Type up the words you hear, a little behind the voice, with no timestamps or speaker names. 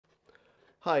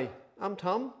Hi, I'm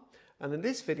Tom, and in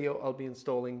this video I'll be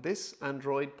installing this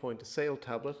Android point-of-sale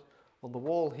tablet on the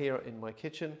wall here in my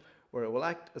kitchen, where it will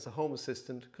act as a Home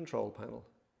Assistant control panel.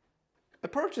 I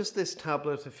purchased this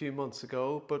tablet a few months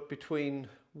ago, but between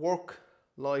work,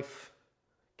 life,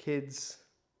 kids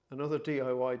and other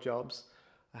DIY jobs,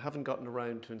 I haven't gotten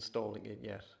around to installing it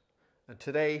yet. And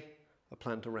today I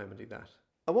plan to remedy that.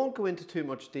 I won't go into too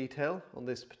much detail on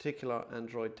this particular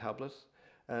Android tablet,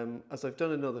 as I've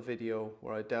done another video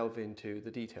where I delve into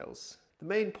the details. The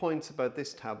main points about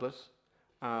this tablet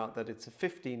are that it's a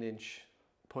 15-inch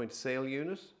point-of-sale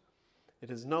unit, it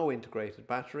has no integrated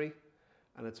battery,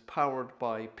 and it's powered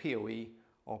by PoE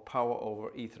or Power over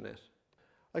Ethernet.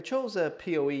 I chose a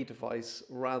PoE device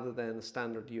rather than a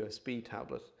standard USB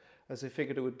tablet, as I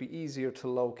figured it would be easier to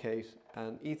locate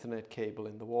an Ethernet cable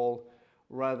in the wall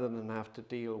rather than have to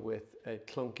deal with a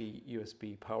clunky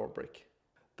USB power brick.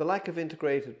 The lack of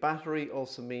integrated battery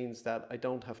also means that I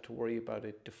don't have to worry about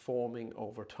it deforming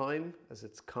over time, as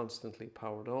it's constantly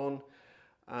powered on,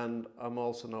 and I'm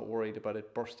also not worried about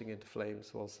it bursting into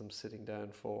flames whilst I'm sitting down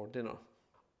for dinner.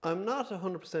 I'm not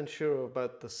 100% sure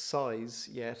about the size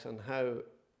yet and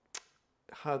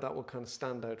how that will kind of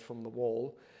stand out from the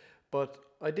wall, but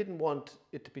I didn't want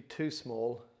it to be too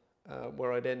small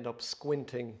where I'd end up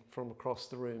squinting from across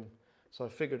the room, so I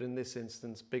figured in this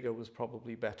instance bigger was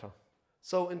probably better.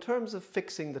 So in terms of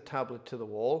fixing the tablet to the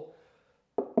wall,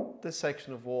 this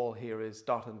section of wall here is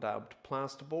dot and dabbed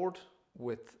plasterboard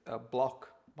with a block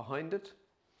behind it.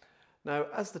 Now,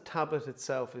 as the tablet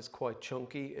itself is quite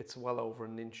chunky, it's well over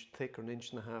an inch thick or an inch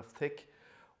and a half thick,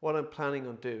 what I'm planning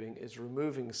on doing is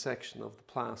removing a section of the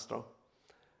plaster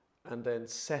and then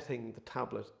setting the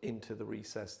tablet into the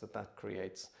recess that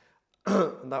creates.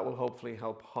 And that will hopefully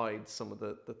help hide some of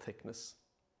the thickness.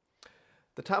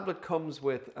 The tablet comes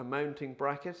with a mounting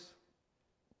bracket,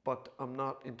 but I'm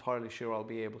not entirely sure I'll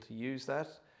be able to use that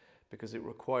because it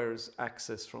requires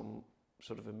access from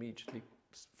sort of immediately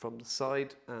from the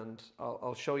side, and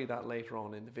I'll show you that later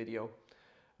on in the video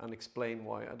and explain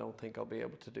why I don't think I'll be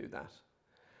able to do that.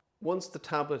 Once the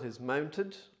tablet is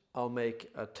mounted, I'll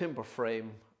make a timber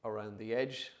frame around the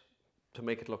edge to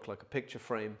make it look like a picture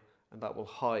frame, and that will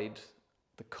hide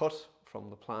the cut from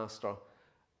the plaster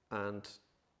and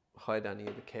hide any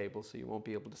of the cables, so you won't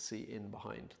be able to see in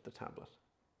behind the tablet.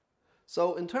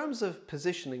 So in terms of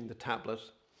positioning the tablet,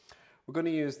 we're going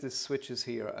to use these switches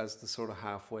here as the sort of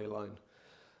halfway line.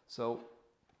 So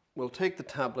we'll take the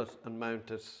tablet and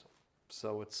mount it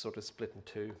so it's sort of split in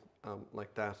two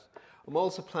like that. I'm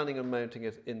also planning on mounting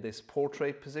it in this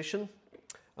portrait position,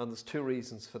 and there's two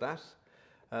reasons for that.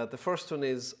 The first one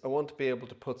is I want to be able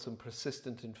to put some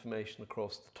persistent information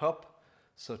across the top,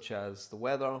 such as the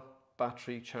weather,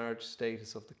 battery charge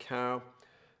status of the car,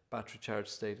 battery charge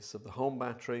status of the home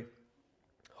battery,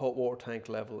 hot water tank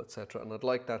level, etc. And I'd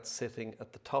like that sitting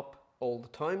at the top all the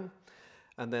time.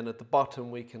 And then at the bottom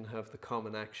we can have the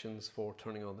common actions for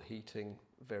turning on the heating,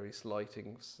 various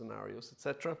lighting scenarios,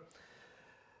 etc.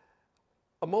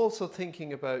 I'm also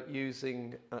thinking about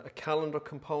using a calendar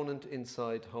component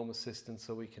inside Home Assistant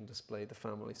so we can display the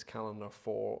family's calendar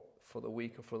for the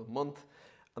week or for the month,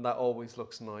 and that always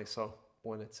looks nicer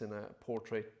when it's in a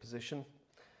portrait position.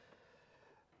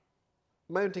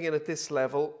 Mounting it at this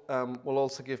level will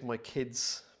also give my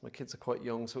kids are quite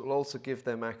young, so it will also give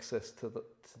them access to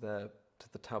the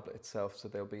tablet itself, so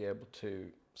they'll be able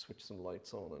to switch some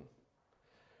lights on and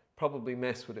probably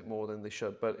mess with it more than they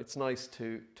should, but it's nice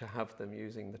to have them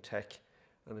using the tech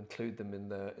and include them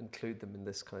in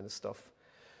this kind of stuff.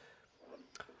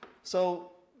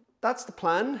 So that's the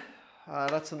plan.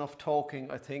 That's enough talking,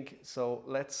 I think. So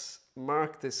let's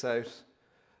mark this out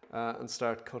and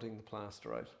start cutting the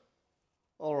plaster out.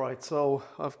 All right, so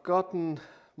I've gotten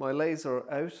my laser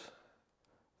out,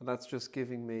 and that's just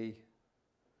giving me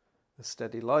a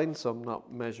steady line, so I'm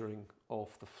not measuring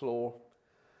off the floor.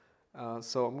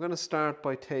 So I'm going to start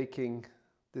by taking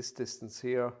this distance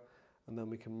here, and then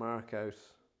we can mark out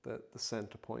the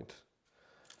center point.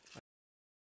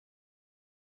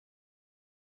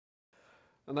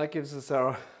 And that gives us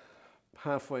our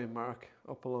halfway mark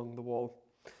up along the wall.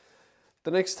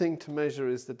 The next thing to measure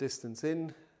is the distance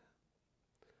in.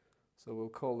 So we'll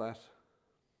call that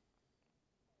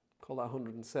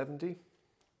 170.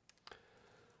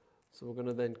 So we're going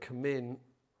to then come in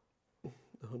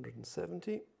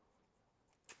 170.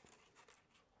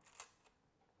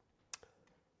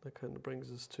 That kind of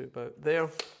brings us to about there.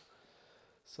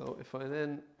 So if I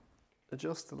then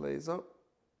adjust the laser,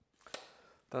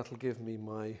 that'll give me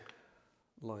my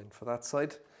line for that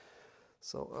side.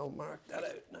 So I'll mark that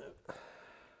out now.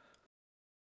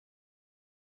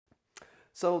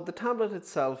 So the tablet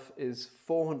itself is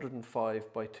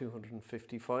 405 by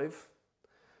 255.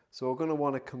 So we're going to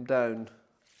want to come down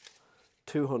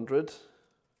 200.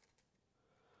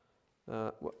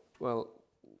 Well,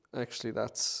 actually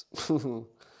that's, isn't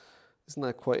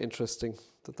that quite interesting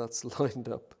that that's lined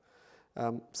up?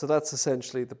 So that's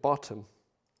essentially the bottom.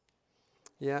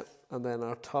 Yeah, and then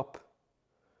our top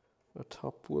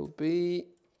will be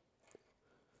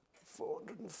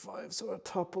 405, so our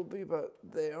top will be about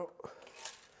there.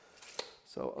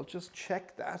 So I'll just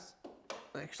check that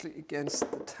actually against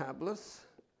the tablet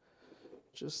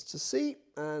just to see,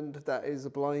 and that is a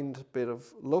blind bit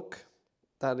of luck.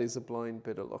 That is a blind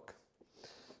bit of luck.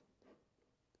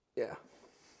 Yeah.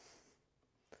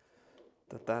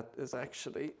 That is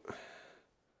actually,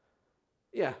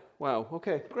 yeah, wow,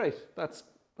 okay, great. That's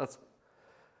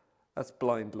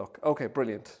blind luck. Okay,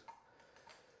 brilliant.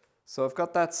 So I've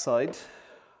got that side,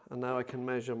 and now I can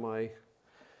measure my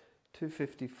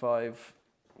 255.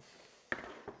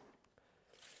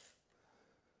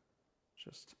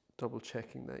 Just double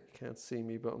checking that. You can't see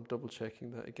me, but I'm double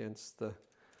checking that against the,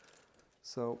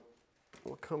 so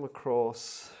we'll come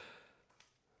across,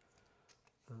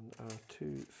 and our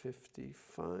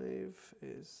 255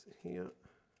 is here.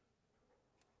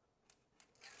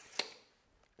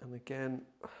 And again,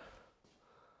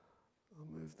 I'll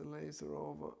move the laser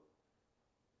over.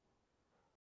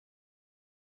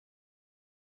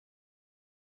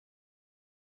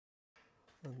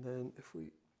 And then if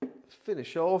we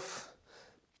finish off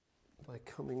by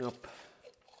coming up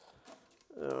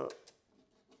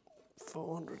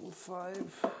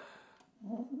 405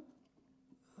 from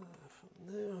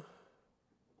there,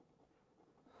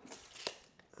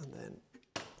 and then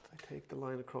if I take the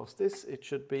line across this, it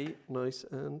should be nice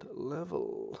and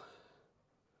level,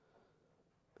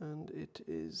 and it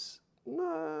is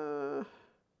all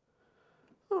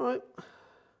right.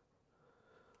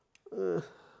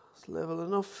 It's level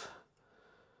enough.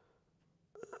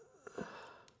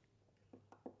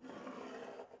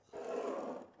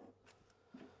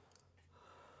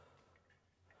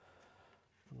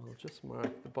 I'll just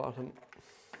mark the bottom,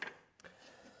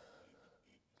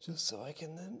 just so I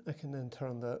can then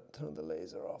turn the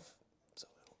laser off. So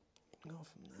we'll go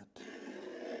from that.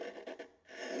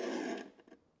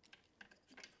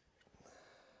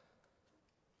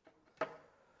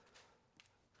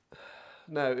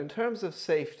 Now, in terms of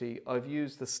safety, I've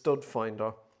used the stud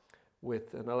finder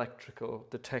with an electrical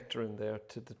detector in there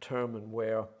to determine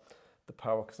where the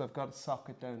power, because I've got a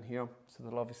socket down here, so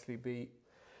there'll obviously be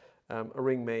a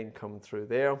ring main coming through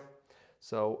there.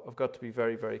 So I've got to be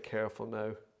very, very careful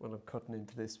now when I'm cutting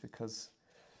into this, because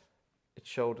it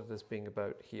showed it as being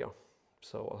about here.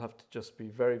 So I'll have to just be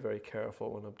very, very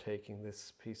careful when I'm taking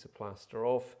this piece of plaster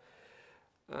off.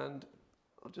 And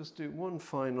I'll just do one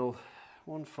final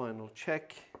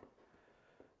check.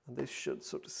 And this should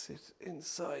sort of sit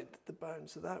inside the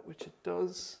bounds of that, which it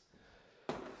does.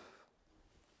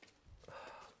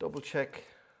 Double check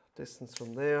distance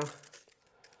from there.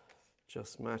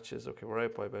 Just matches. Okay, we're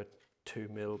out by about 2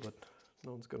 mil, but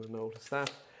no one's going to notice that.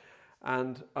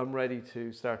 And I'm ready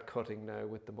to start cutting now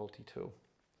with the multi-tool.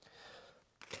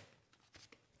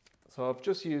 So I'm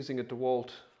just using a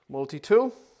DeWalt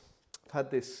multi-tool. I've had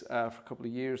this for a couple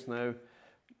of years now.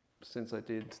 Since I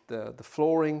did the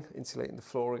flooring, insulating the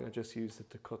flooring, I just used it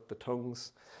to cut the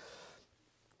tongues.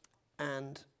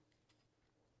 And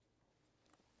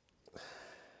I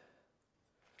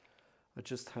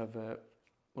just have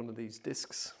one of these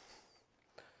discs.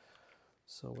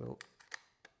 So we'll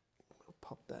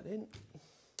pop that in.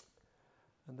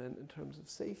 And then in terms of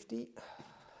safety, I've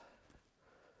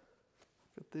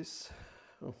got this.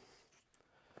 Oh.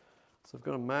 So I've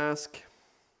got a mask.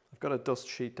 I've got a dust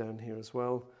sheet down here as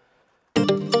well.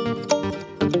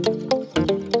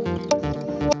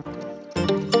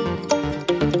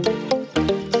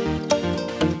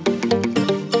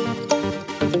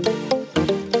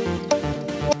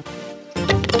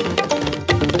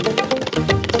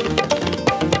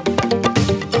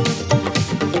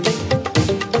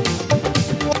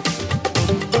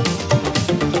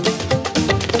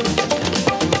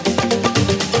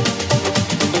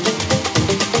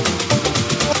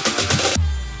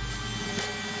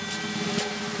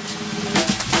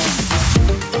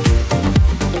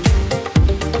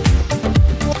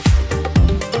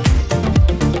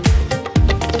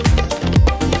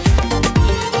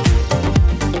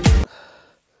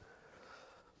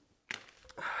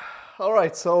 All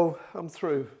right, so I'm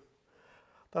through.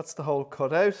 That's the whole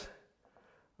cut out,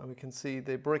 and we can see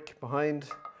the brick behind.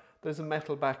 There's a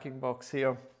metal backing box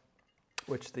here,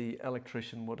 which the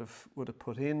electrician would have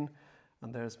put in,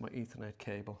 and there's my Ethernet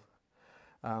cable.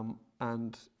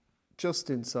 And just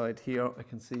inside here I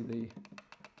can see the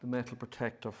metal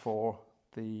protector for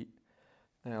the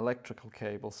electrical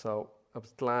cable, so I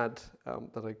was glad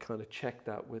that I kind of checked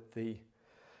that with the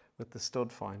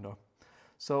stud finder.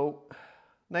 So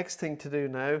next thing to do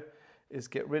now is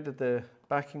get rid of the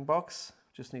backing box.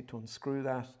 Just need to unscrew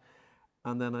that,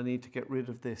 and then I need to get rid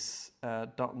of this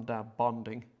dot and dab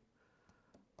bonding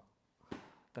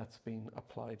that's been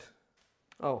applied.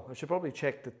 Oh, I should probably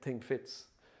check the thing fits.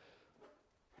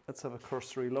 Let's have a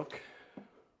cursory look.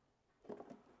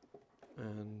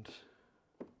 And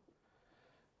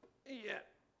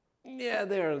yeah,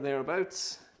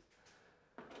 thereabouts.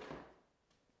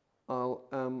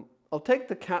 I'll take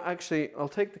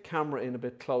the camera in a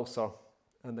bit closer,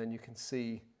 and then you can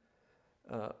see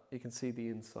the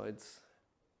insides.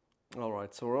 All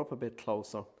right, so we're up a bit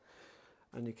closer,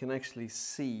 and you can actually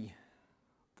see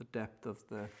the depth of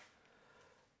the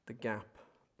gap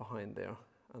behind there,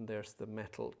 and there's the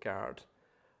metal guard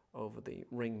over the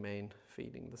ring main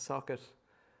feeding the socket,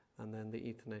 and then the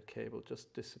Ethernet cable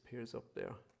just disappears up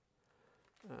there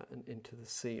and into the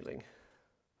ceiling.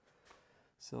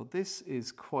 So this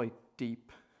is quite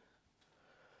deep.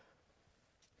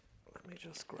 Let me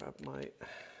just grab my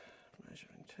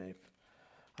measuring tape.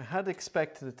 I had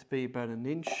expected it to be about 1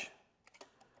 inch,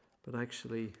 but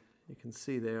actually you can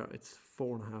see there it's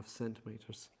 4.5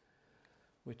 centimeters,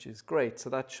 which is great. So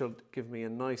that should give me a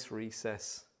nice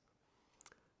recess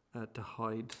to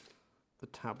hide the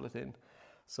tablet in.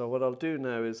 So what I'll do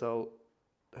now is I'll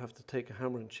have to take a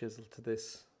hammer and chisel to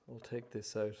this. I'll take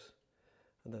this out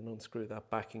and then unscrew that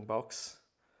backing box,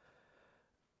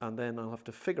 and then I'll have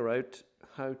to figure out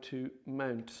how to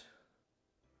mount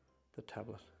the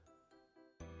tablet.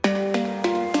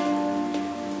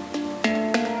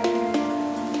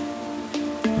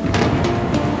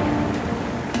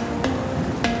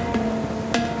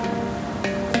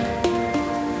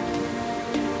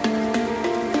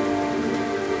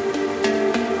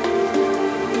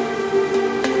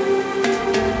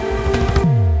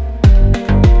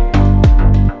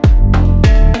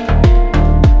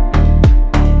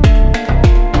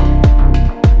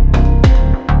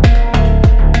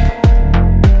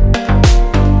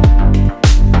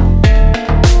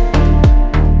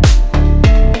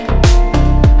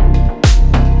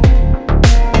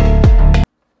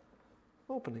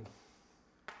 Opening.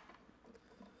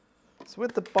 So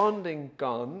with the bonding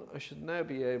gone, I should now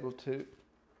be able to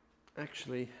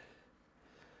actually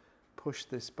push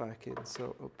this back in.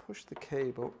 So I'll push the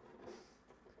cable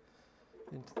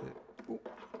into the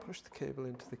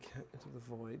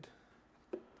void,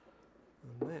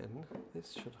 and then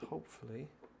this should hopefully.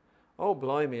 Oh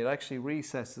blimey! It actually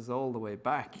recesses all the way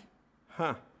back.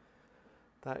 Huh.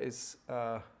 That is.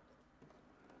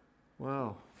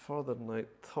 Wow, further than I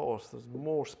thought. There's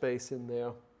more space in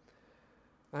there.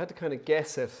 I had to kind of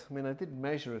guess it. I mean, I did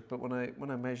measure it, but when I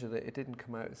measured it, it didn't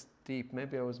come out as deep.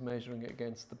 Maybe I was measuring it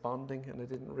against the bonding and I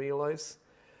didn't realize.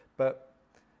 But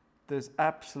there's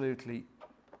absolutely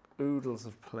oodles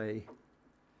of play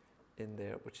in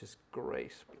there, which is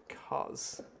great,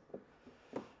 because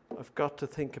I've got to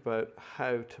think about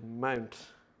how to mount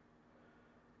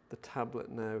the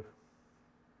tablet now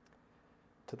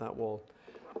to that wall.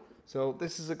 So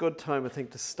this is a good time, I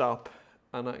think, to stop,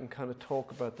 and I can kind of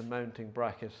talk about the mounting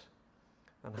bracket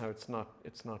and how it's not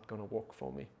going to work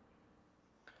for me.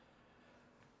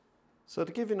 So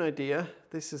to give you an idea,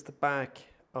 this is the back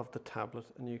of the tablet,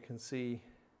 and you can see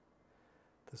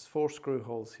there's 4 screw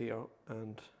holes here,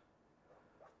 and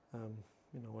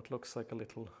you know, what looks like a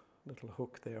little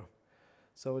hook there.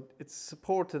 So it's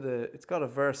supported it's got a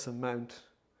Versa mount,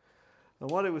 and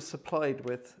what it was supplied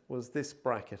with was this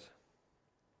bracket,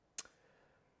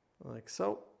 like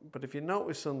so. But if you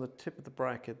notice on the tip of the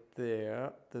bracket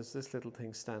there's this little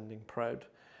thing standing proud.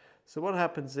 So what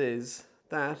happens is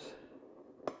that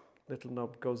little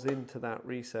knob goes into that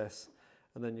recess,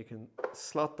 and then you can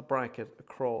slot the bracket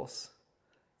across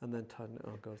and then tighten it.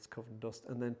 Oh god, it's covered in dust.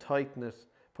 And then tighten it,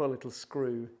 put a little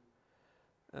screw,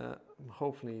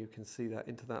 hopefully you can see that,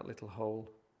 into that little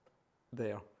hole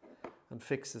there, and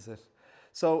fixes it.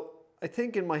 So I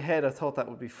think in my head I thought that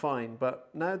would be fine, but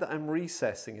now that I'm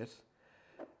recessing it,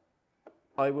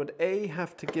 I would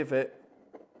have to give it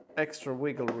extra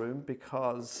wiggle room,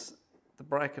 because the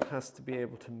bracket has to be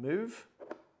able to move.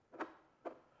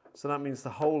 So that means the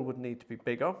hole would need to be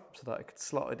bigger so that I could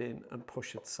slot it in and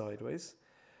push it sideways.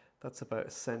 That's about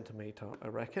 1 centimeter, I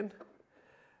reckon.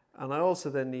 And I also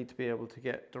then need to be able to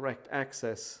get direct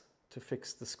access to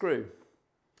fix the screw,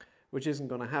 which isn't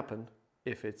going to happen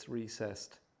if it's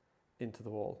recessed into the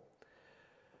wall.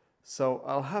 So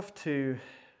I'll have to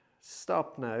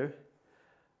stop now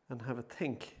and have a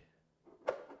think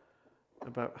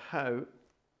about how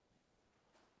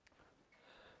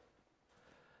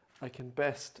I can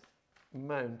best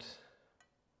mount.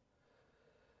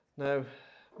 Now,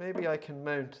 maybe I can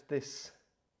mount this.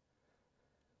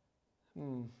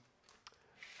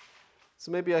 So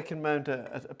maybe I can mount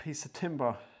a piece of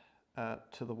timber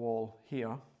to the wall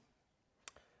here,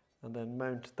 and then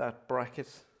mount that bracket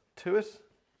to it.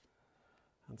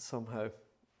 And somehow,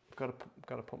 I've got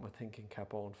to put my thinking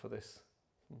cap on for this.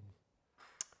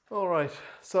 All right,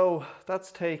 so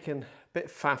that's taken a bit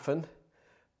faffing,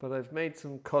 but I've made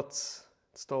some cuts,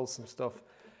 installed some stuff,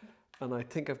 and I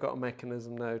think I've got a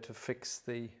mechanism now to fix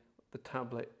the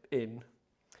tablet in,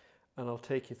 and I'll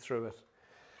take you through it.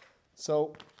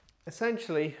 So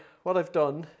essentially what I've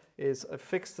done is I've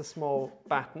fixed a small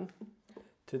batten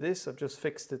to this. I've just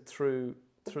fixed it through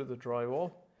the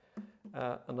drywall,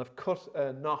 and I've cut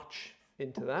a notch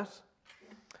into that.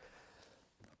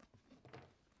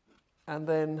 And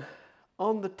then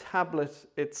on the tablet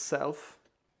itself,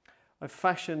 I've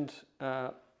fashioned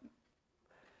a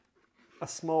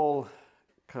small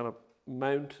kind of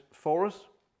mount for it.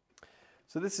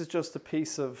 So this is just a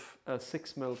piece of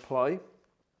 6mm ply.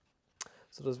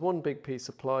 So there's one big piece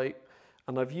of ply,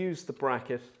 and I've used the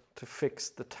bracket to fix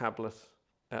the tablet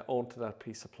onto that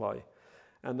piece of ply.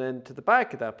 And then to the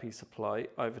back of that piece of ply,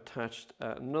 I've attached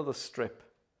another strip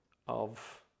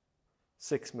of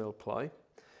 6mm ply.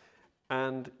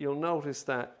 And you'll notice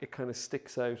that it kind of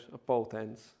sticks out at both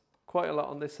ends. Quite a lot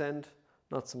on this end,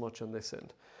 not so much on this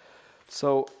end.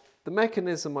 So the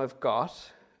mechanism I've got,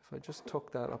 if I just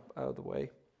tuck that up out of the way,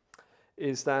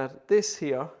 is that this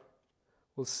here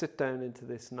will sit down into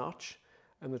this notch,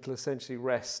 and it'll essentially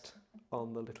rest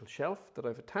on the little shelf that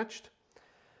I've attached.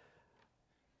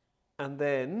 And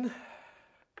then,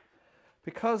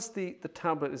 because the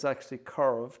tablet is actually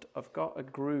curved, I've got a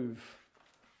groove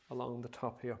along the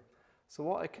top here. So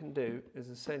what I can do is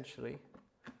essentially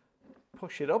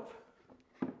push it up,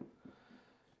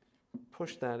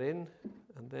 push that in,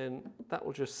 and then that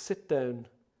will just sit down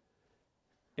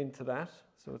into that.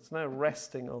 So it's now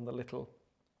resting on the little,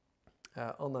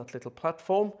 on that little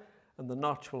platform, and the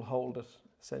notch will hold it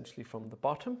essentially from the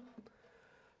bottom.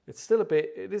 It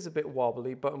is a bit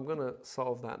wobbly, but I'm going to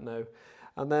solve that now.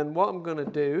 And then what I'm going to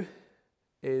do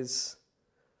is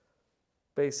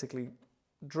basically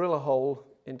drill a hole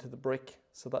into the brick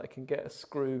so that I can get a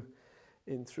screw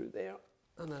in through there,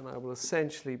 and then I will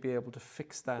essentially be able to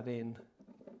fix that in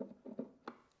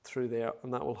through there,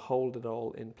 and that will hold it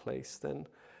all in place. Then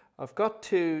I've got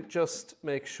to just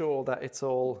make sure that it's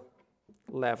all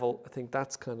level. I think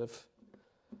that's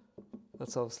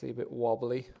obviously a bit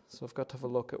wobbly, so I've got to have a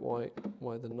look at why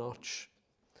the notch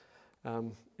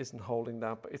isn't holding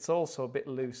that. But it's also a bit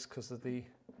loose because of the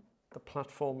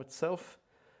platform itself,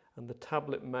 and the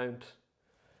tablet mount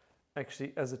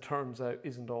actually, as it turns out,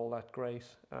 isn't all that great.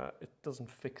 It doesn't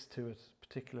fix to it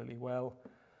particularly well,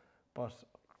 but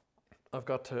I've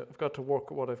got to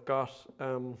work with what I've got.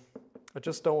 I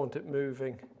just don't want it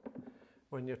moving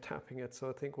when you're tapping it. So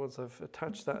I think once I've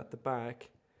attached that at the back,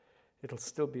 it'll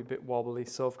still be a bit wobbly.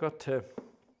 So I've got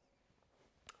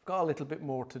a little bit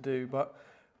more to do, but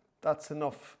that's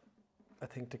enough, I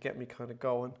think, to get me kind of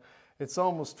going. It's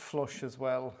almost flush as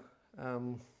well.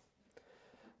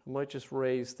 I might just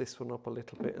raise this one up a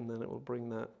little bit, and then it will bring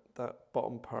that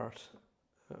bottom part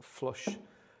flush.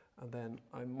 And then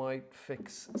I might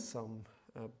fix some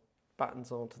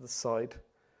battens onto the side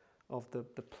of the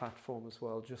platform as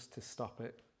well, just to stop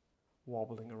it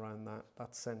wobbling around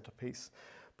that center piece.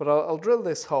 But I'll drill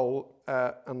this hole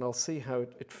and I'll see how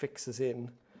it fixes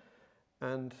in,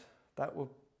 and that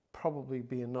will probably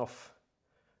be enough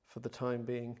for the time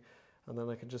being. And then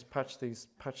I can just patch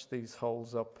these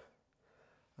holes up,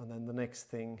 and then the next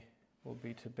thing will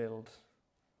be to build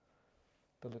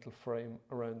the little frame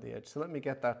around the edge. So let me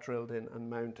get that drilled in and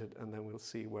mounted, and then we'll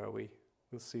see where we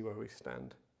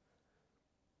stand.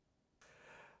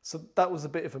 So that was a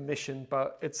bit of a mission,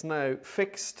 but it's now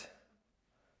fixed.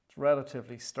 It's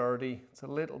relatively sturdy. It's a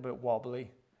little bit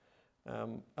wobbly.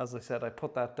 As I said, I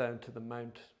put that down to the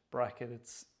mount bracket.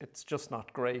 It's just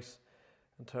not great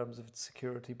in terms of its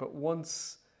security, but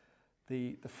once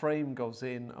the frame goes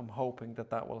in, I'm hoping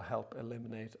that will help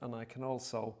eliminate, and I can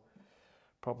also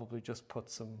probably just put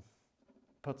some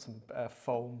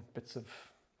foam, bits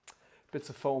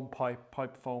of foam,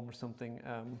 pipe foam or something,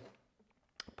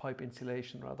 pipe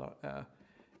insulation rather,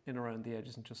 in around the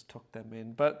edges, and just tuck them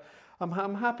in. But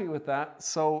I'm happy with that.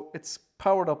 So it's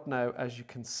powered up now, as you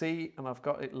can see, and I've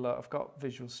got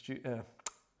Visual Studio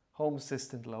Home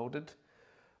Assistant loaded,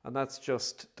 and that's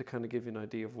just to kind of give you an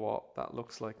idea of what that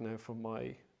looks like now from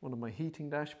one of my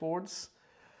heating dashboards.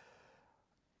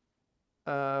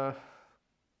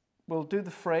 we'll do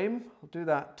the frame. I'll do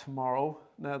that tomorrow,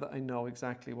 now that I know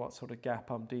exactly what sort of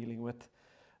gap I'm dealing with,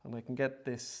 and I can get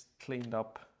this cleaned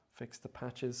up, fix the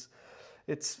patches.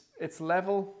 It's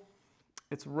level,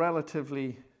 it's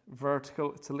relatively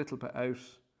vertical, it's a little bit out.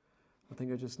 I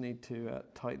think I just need to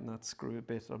tighten that screw a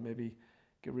bit, or maybe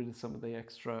get rid of some of the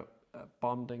extra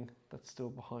bonding that's still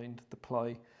behind the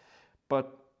ply.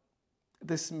 But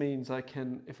this means I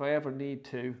can, if I ever need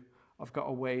to, I've got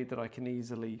a way that I can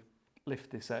easily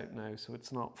lift this out now, so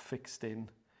it's not fixed in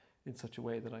such a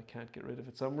way that I can't get rid of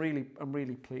it. So I'm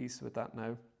really pleased with that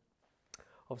now.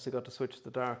 Obviously got to switch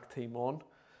the dark theme on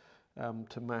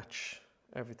to match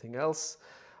everything else.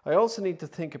 I also need to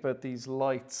think about these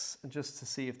lights, and just to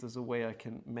see if there's a way I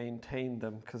can maintain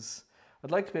them, because I'd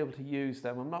like to be able to use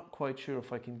them. I'm not quite sure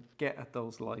if I can get at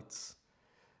those lights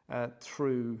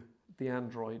through the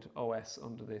Android OS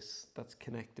under this that's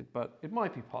connected, but it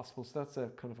might be possible. So that's a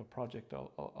kind of a project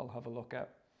I'll have a look at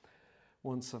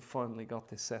once I've finally got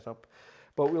this set up.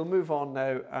 But we'll move on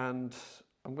now, and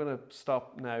I'm going to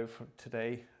stop now for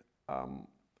today,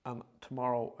 and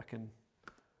tomorrow I can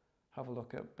have a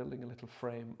look at building a little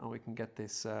frame, and we can get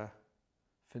this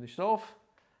finished off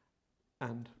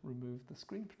and remove the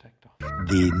screen protector.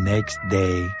 The next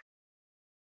day.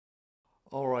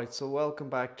 Alright, so welcome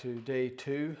back to day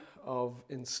 2 of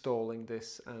installing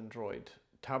this Android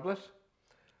tablet.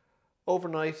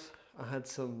 Overnight I had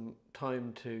some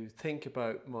time to think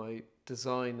about my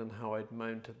design and how I'd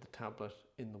mounted the tablet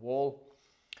in the wall.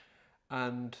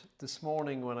 And this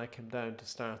morning when I came down to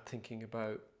start thinking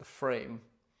about the frame,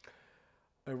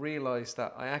 I realised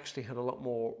that I actually had a lot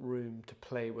more room to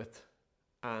play with,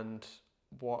 and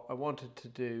what I wanted to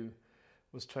do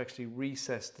was to actually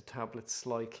recess the tablet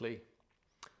slightly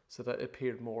so that it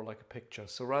appeared more like a picture.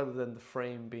 So rather than the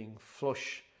frame being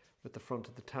flush with the front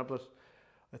of the tablet,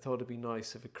 I thought it'd be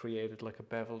nice if it created like a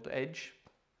beveled edge.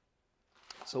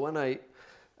 So when I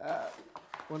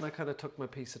kind of took my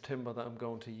piece of timber that I'm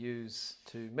going to use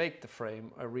to make the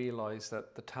frame, I realised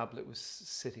that the tablet was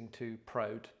sitting too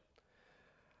proud,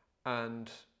 and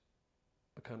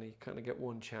I kind of get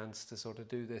one chance to sort of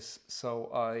do this. So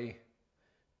I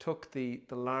took the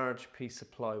large piece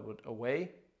of plywood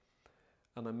away,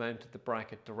 and I mounted the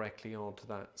bracket directly onto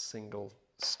that single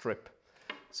strip.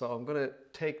 So I'm going to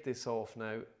take this off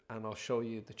now, and I'll show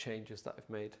you the changes that I've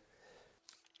made.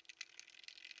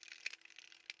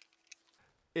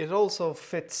 It also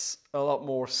fits a lot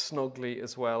more snugly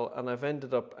as well, and I've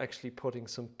ended up actually putting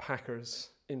some packers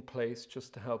in place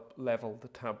just to help level the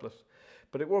tablet.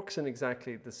 But it works in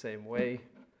exactly the same way.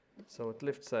 So it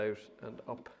lifts out and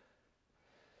up.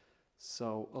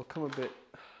 So I'll come a bit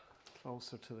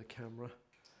closer to the camera,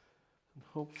 and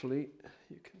hopefully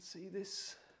you can see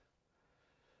this.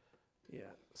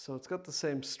 Yeah, so it's got the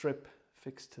same strip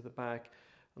fixed to the back,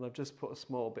 and I've just put a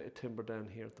small bit of timber down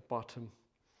here at the bottom.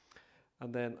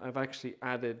 And then I've actually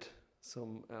added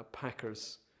some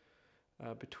packers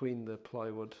between the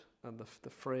plywood and the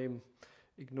frame.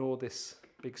 Ignore this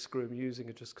big screw, I'm using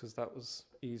it just because that was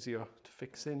easier to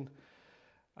fix in.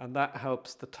 And that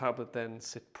helps the tablet then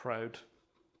sit proud.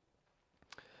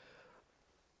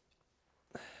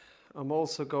 I'm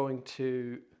also going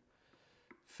to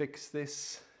fix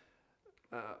this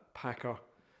packer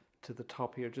to the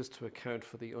top here just to account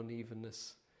for the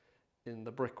unevenness in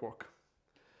the brickwork.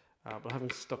 But I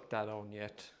haven't stuck that on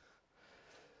yet.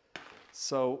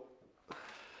 So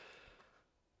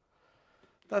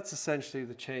that's essentially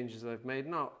the changes I've made.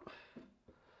 Not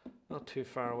too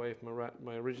far away from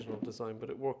my original design, but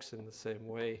it works in the same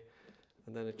way.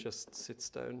 And then it just sits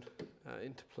down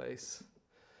into place.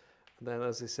 And then,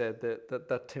 as I said,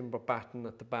 that timber batten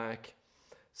at the back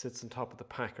sits on top of the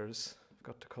packers. I've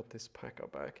got to cut this packer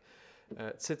back.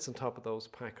 It sits on top of those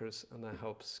packers, and that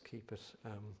helps keep it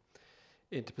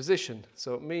into position.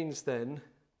 So it means then,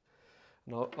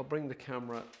 and I'll bring the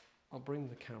camera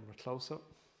closer.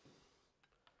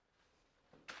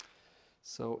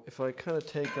 So if I kind of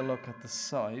take a look at the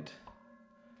side,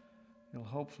 you'll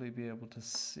hopefully be able to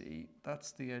see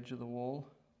that's the edge of the wall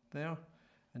there,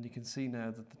 and you can see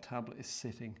now that the tablet is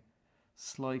sitting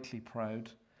slightly proud,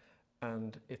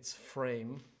 and its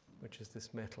frame, which is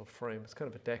this metal frame, it's kind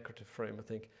of a decorative frame, I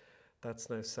think, that's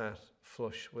now sat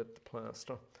flush with the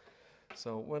plaster.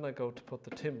 So when I go to put the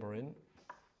timber in,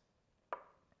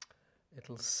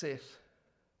 it'll sit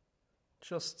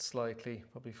just slightly,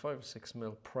 probably 5 or 6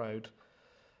 mil proud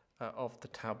of the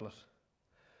tablet.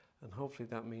 And hopefully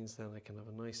that means then I can have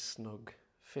a nice snug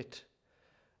fit,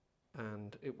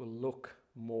 and it will look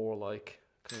more like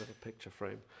kind of a picture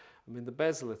frame. I mean, the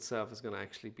bezel itself is going to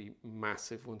actually be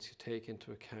massive once you take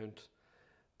into account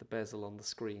the bezel on the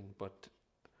screen, but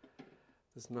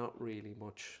there's not really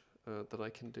much that I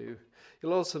can do.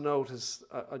 You'll also notice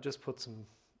I just put some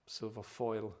silver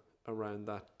foil around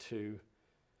that to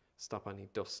stop any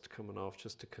dust coming off,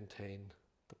 just to contain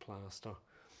the plaster.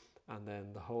 And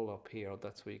then the hole up here,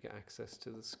 that's where you get access to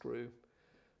the screw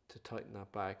to tighten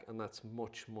that back, and that's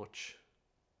much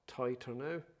tighter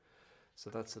now. So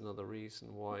that's another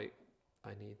reason why I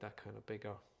need that kind of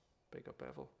bigger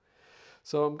bevel.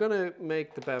 So I'm going to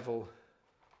make the bevel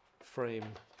frame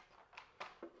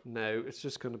now. It's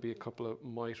just going to be a couple of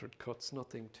mitered cuts,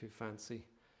 nothing too fancy,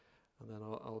 and then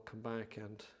I'll come back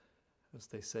and, as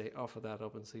they say, offer that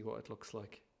up and see what it looks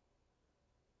like.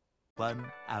 1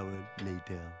 hour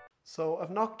later. So I've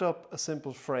knocked up a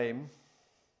simple frame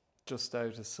just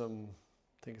out of some,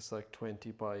 I think it's like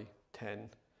 20 by 10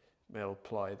 mil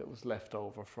ply that was left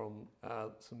over from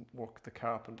some work the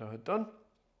carpenter had done.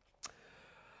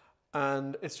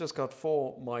 And it's just got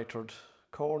 4 mitered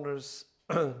corners,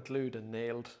 glued and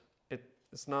nailed.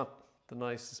 It's not the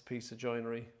nicest piece of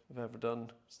joinery I've ever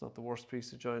done. It's not the worst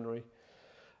piece of joinery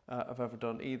I've ever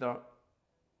done either.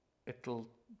 It'll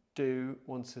do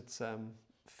once it's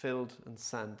filled and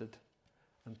sanded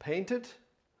and painted,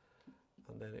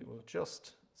 and then it will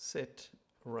just sit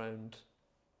around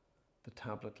the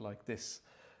tablet like this.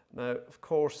 Now, of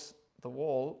course, the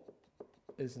wall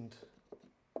isn't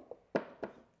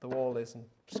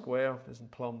square,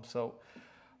 isn't plumb, so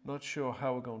I'm not sure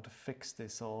how we're going to fix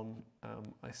this on.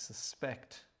 I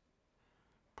suspect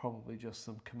probably just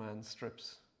some command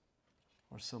strips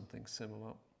or something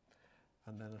similar,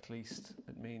 and then at least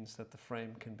it means that the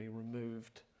frame can be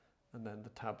removed and then the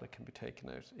tablet can be taken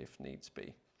out if needs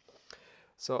be.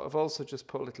 So I've also just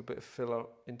put a little bit of filler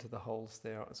into the holes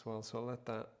there as well, so I'll let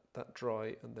that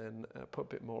dry and then put a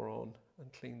bit more on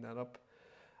and clean that up.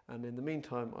 And in the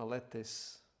meantime, I'll let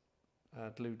this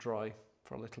glue dry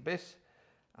for a little bit,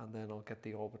 and then I'll get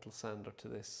the orbital sander to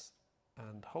this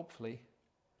and hopefully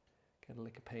get a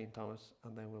lick of paint on it,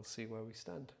 and then we'll see where we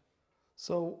stand.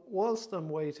 So whilst I'm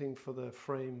waiting for the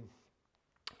frame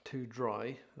to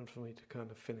dry and for me to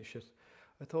kind of finish it,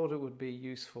 I thought it would be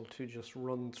useful to just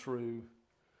run through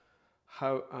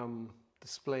how I'm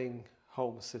displaying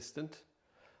Home Assistant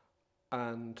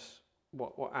and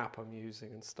what app I'm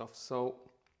using and stuff. So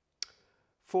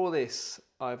for this,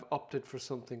 I've opted for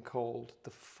something called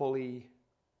the Fully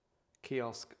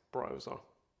Kiosk Browser.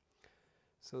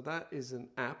 So that is an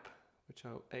app which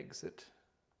I'll exit,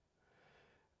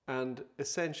 and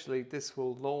essentially this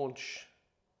will launch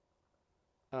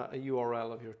a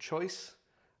URL of your choice,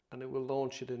 and it will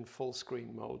launch it in full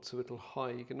screen mode. So it'll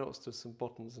hide, you can notice there's some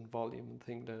buttons and volume and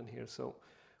thing down here. So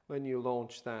when you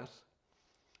launch that,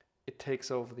 it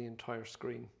takes over the entire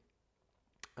screen,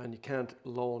 and you can't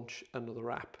launch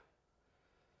another app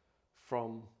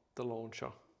from the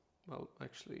launcher. Well,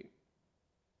 actually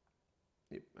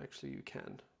you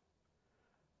can,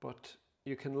 but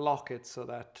you can lock it so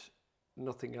that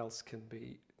nothing else can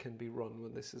be run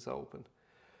when this is open.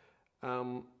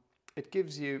 It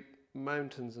gives you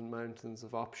mountains and mountains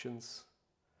of options,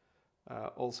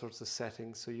 all sorts of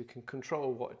settings, so you can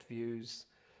control what it views,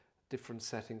 different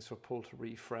settings for pull to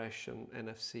refresh and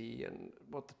NFC, and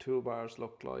what the toolbars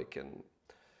look like, and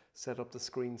set up the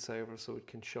screensaver so it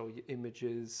can show you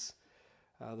images.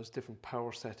 There's different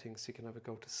power settings, so you can have it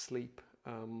go to sleep.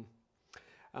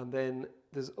 And then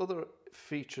there's other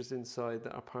features inside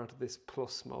that are part of this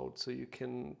plus mode, so you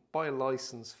can buy a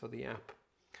license for the app,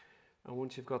 and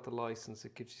once you've got the license,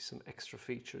 it gives you some extra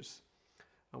features.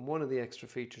 And one of the extra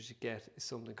features you get is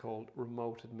something called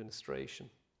remote administration.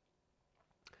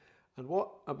 And what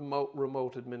a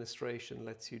remote administration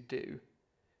lets you do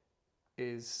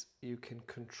is you can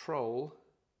control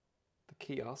the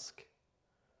kiosk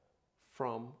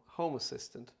from Home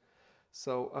Assistant.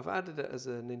 So I've added it as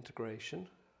an integration,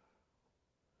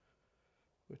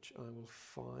 which I will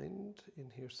find in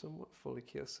here somewhat. Fully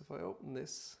Kiosk. If I open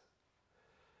this,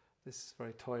 this is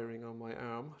very tiring on my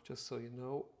arm, just so you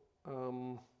know.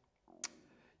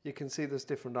 You can see there's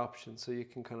different options, so you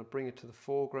can kind of bring it to the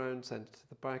foreground, send it to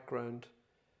the background,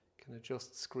 you can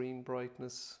adjust screen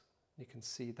brightness, you can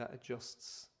see that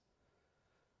adjusts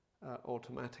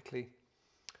automatically.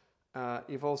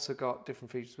 You've also got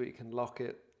different features where you can lock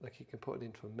it, like you can put it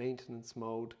into a maintenance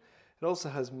mode. It also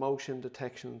has motion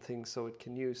detection and things, so it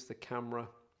can use the camera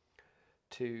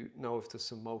to know if there's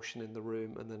some motion in the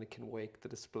room, and then it can wake the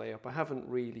display up. I haven't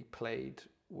really played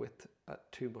with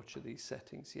too much of these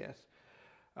settings yet,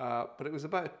 but it was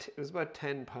about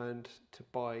 £10 to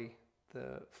buy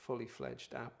the fully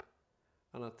fledged app,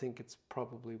 and I think it's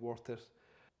probably worth it.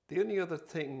 The only other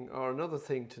thing, or another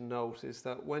thing to note, is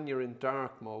that when you're in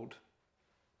dark mode,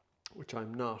 which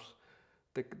I'm not,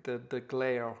 the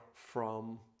glare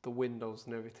from the windows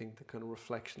and everything, the kind of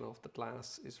reflection of the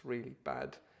glass is really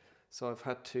bad. So I've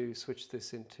had to switch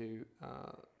this into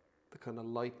the kind of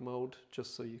light mode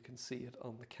just so you can see it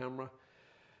on the camera.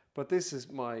 But this is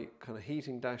my kind of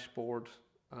heating dashboard.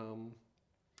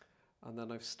 And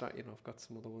then I've got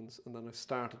some other ones, and then I've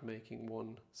started making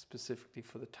one specifically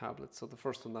for the tablet. So the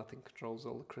first one, that thing controls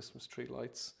all the Christmas tree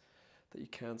lights that you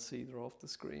can't see, they're off the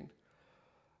screen.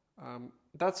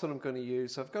 That's what I'm going to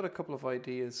use. I've got a couple of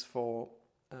ideas for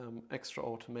extra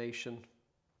automation,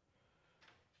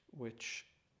 which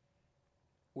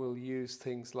will use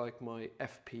things like my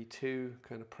FP2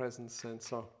 kind of presence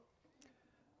sensor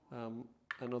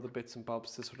and other bits and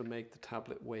bobs to sort of make the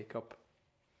tablet wake up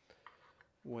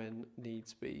when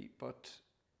needs be. But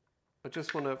I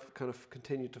just want to kind of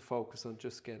continue to focus on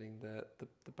just getting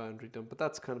the boundary done. But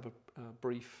that's kind of a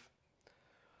brief,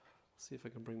 see if I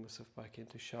can bring myself back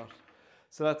into shot.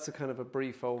 So that's a kind of a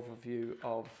brief overview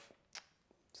of,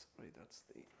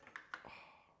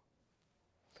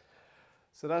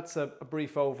 so that's a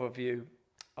brief overview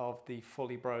of the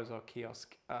Fully Browser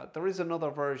kiosk. There is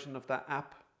another version of that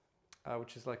app,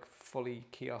 which is like Fully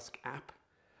Kiosk app.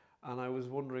 And I was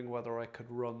wondering whether I could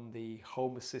run the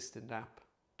Home Assistant app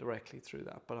directly through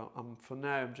that. But for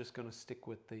now, I'm just going to stick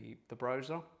with the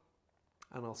browser,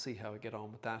 and I'll see how I get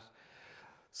on with that.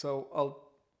 So I'll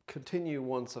continue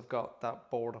once I've got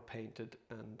that border painted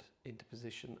and into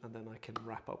position, and then I can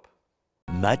wrap up.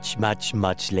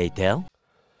 Much later.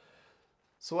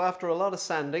 So after a lot of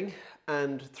sanding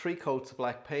and 3 coats of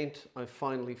black paint, I've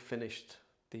finally finished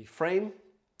the frame.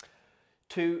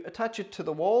 To attach it to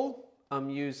the wall, I'm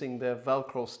using the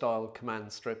Velcro style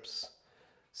command strips.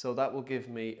 So that will give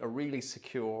me a really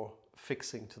secure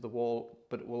fixing to the wall,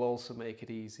 but it will also make it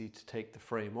easy to take the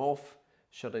frame off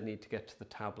should I need to get to the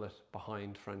tablet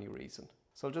behind for any reason.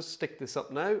 So I'll just stick this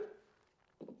up now.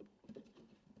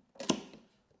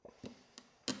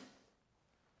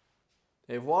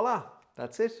 Et voila,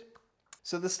 that's it.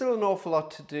 So there's still an awful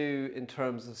lot to do in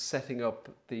terms of setting up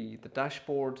the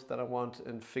dashboard that I want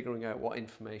and figuring out what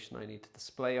information I need to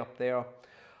display up there.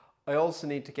 I also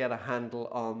need to get a handle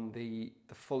on the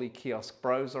Fully Kiosk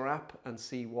Browser app and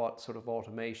see what sort of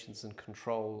automations and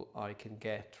control I can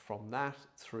get from that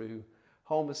through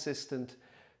Home Assistant,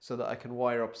 so that I can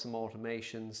wire up some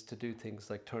automations to do things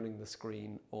like turning the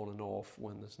screen on and off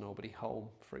when there's nobody home,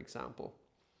 for example.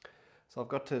 So I've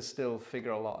got to still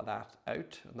figure a lot of that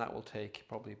out, and that will take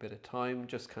probably a bit of time,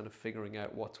 just kind of figuring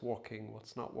out what's working,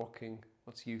 what's not working,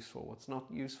 what's useful, what's not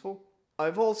useful.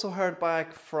 I've also heard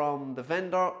back from the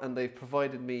vendor, and they've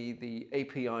provided me the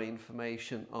API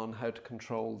information on how to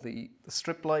control the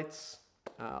strip lights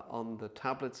on the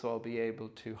tablet, so I'll be able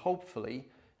to hopefully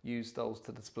use those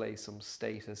to display some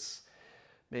status,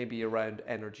 maybe around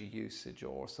energy usage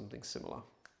or something similar.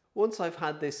 Once I've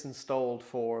had this installed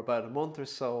for about a month or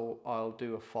so, I'll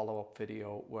do a follow-up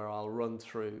video where I'll run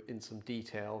through in some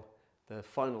detail the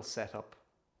final setup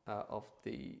of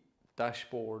the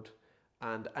dashboard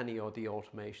and any of the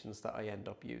automations that I end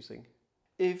up using.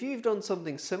 If you've done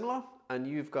something similar and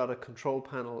you've got a control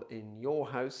panel in your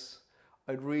house,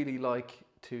 I'd really like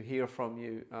to hear from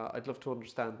you. I'd love to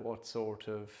understand what sort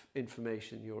of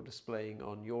information you're displaying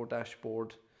on your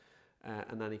dashboard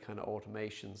and any kind of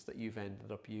automations that you've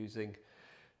ended up using,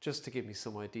 just to give me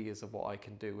some ideas of what I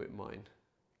can do with mine.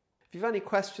 If you have any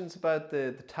questions about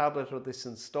the tablet or this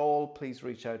install, please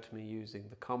reach out to me using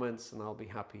the comments and I'll be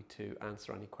happy to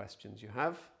answer any questions you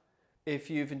have. If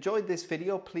you've enjoyed this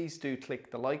video, please do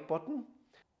click the like button.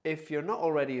 If you're not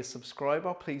already a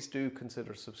subscriber, please do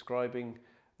consider subscribing,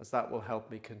 as that will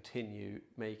help me continue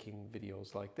making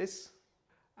videos like this.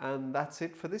 And that's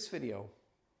it for this video.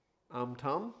 I'm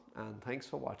Tom, and thanks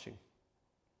for watching.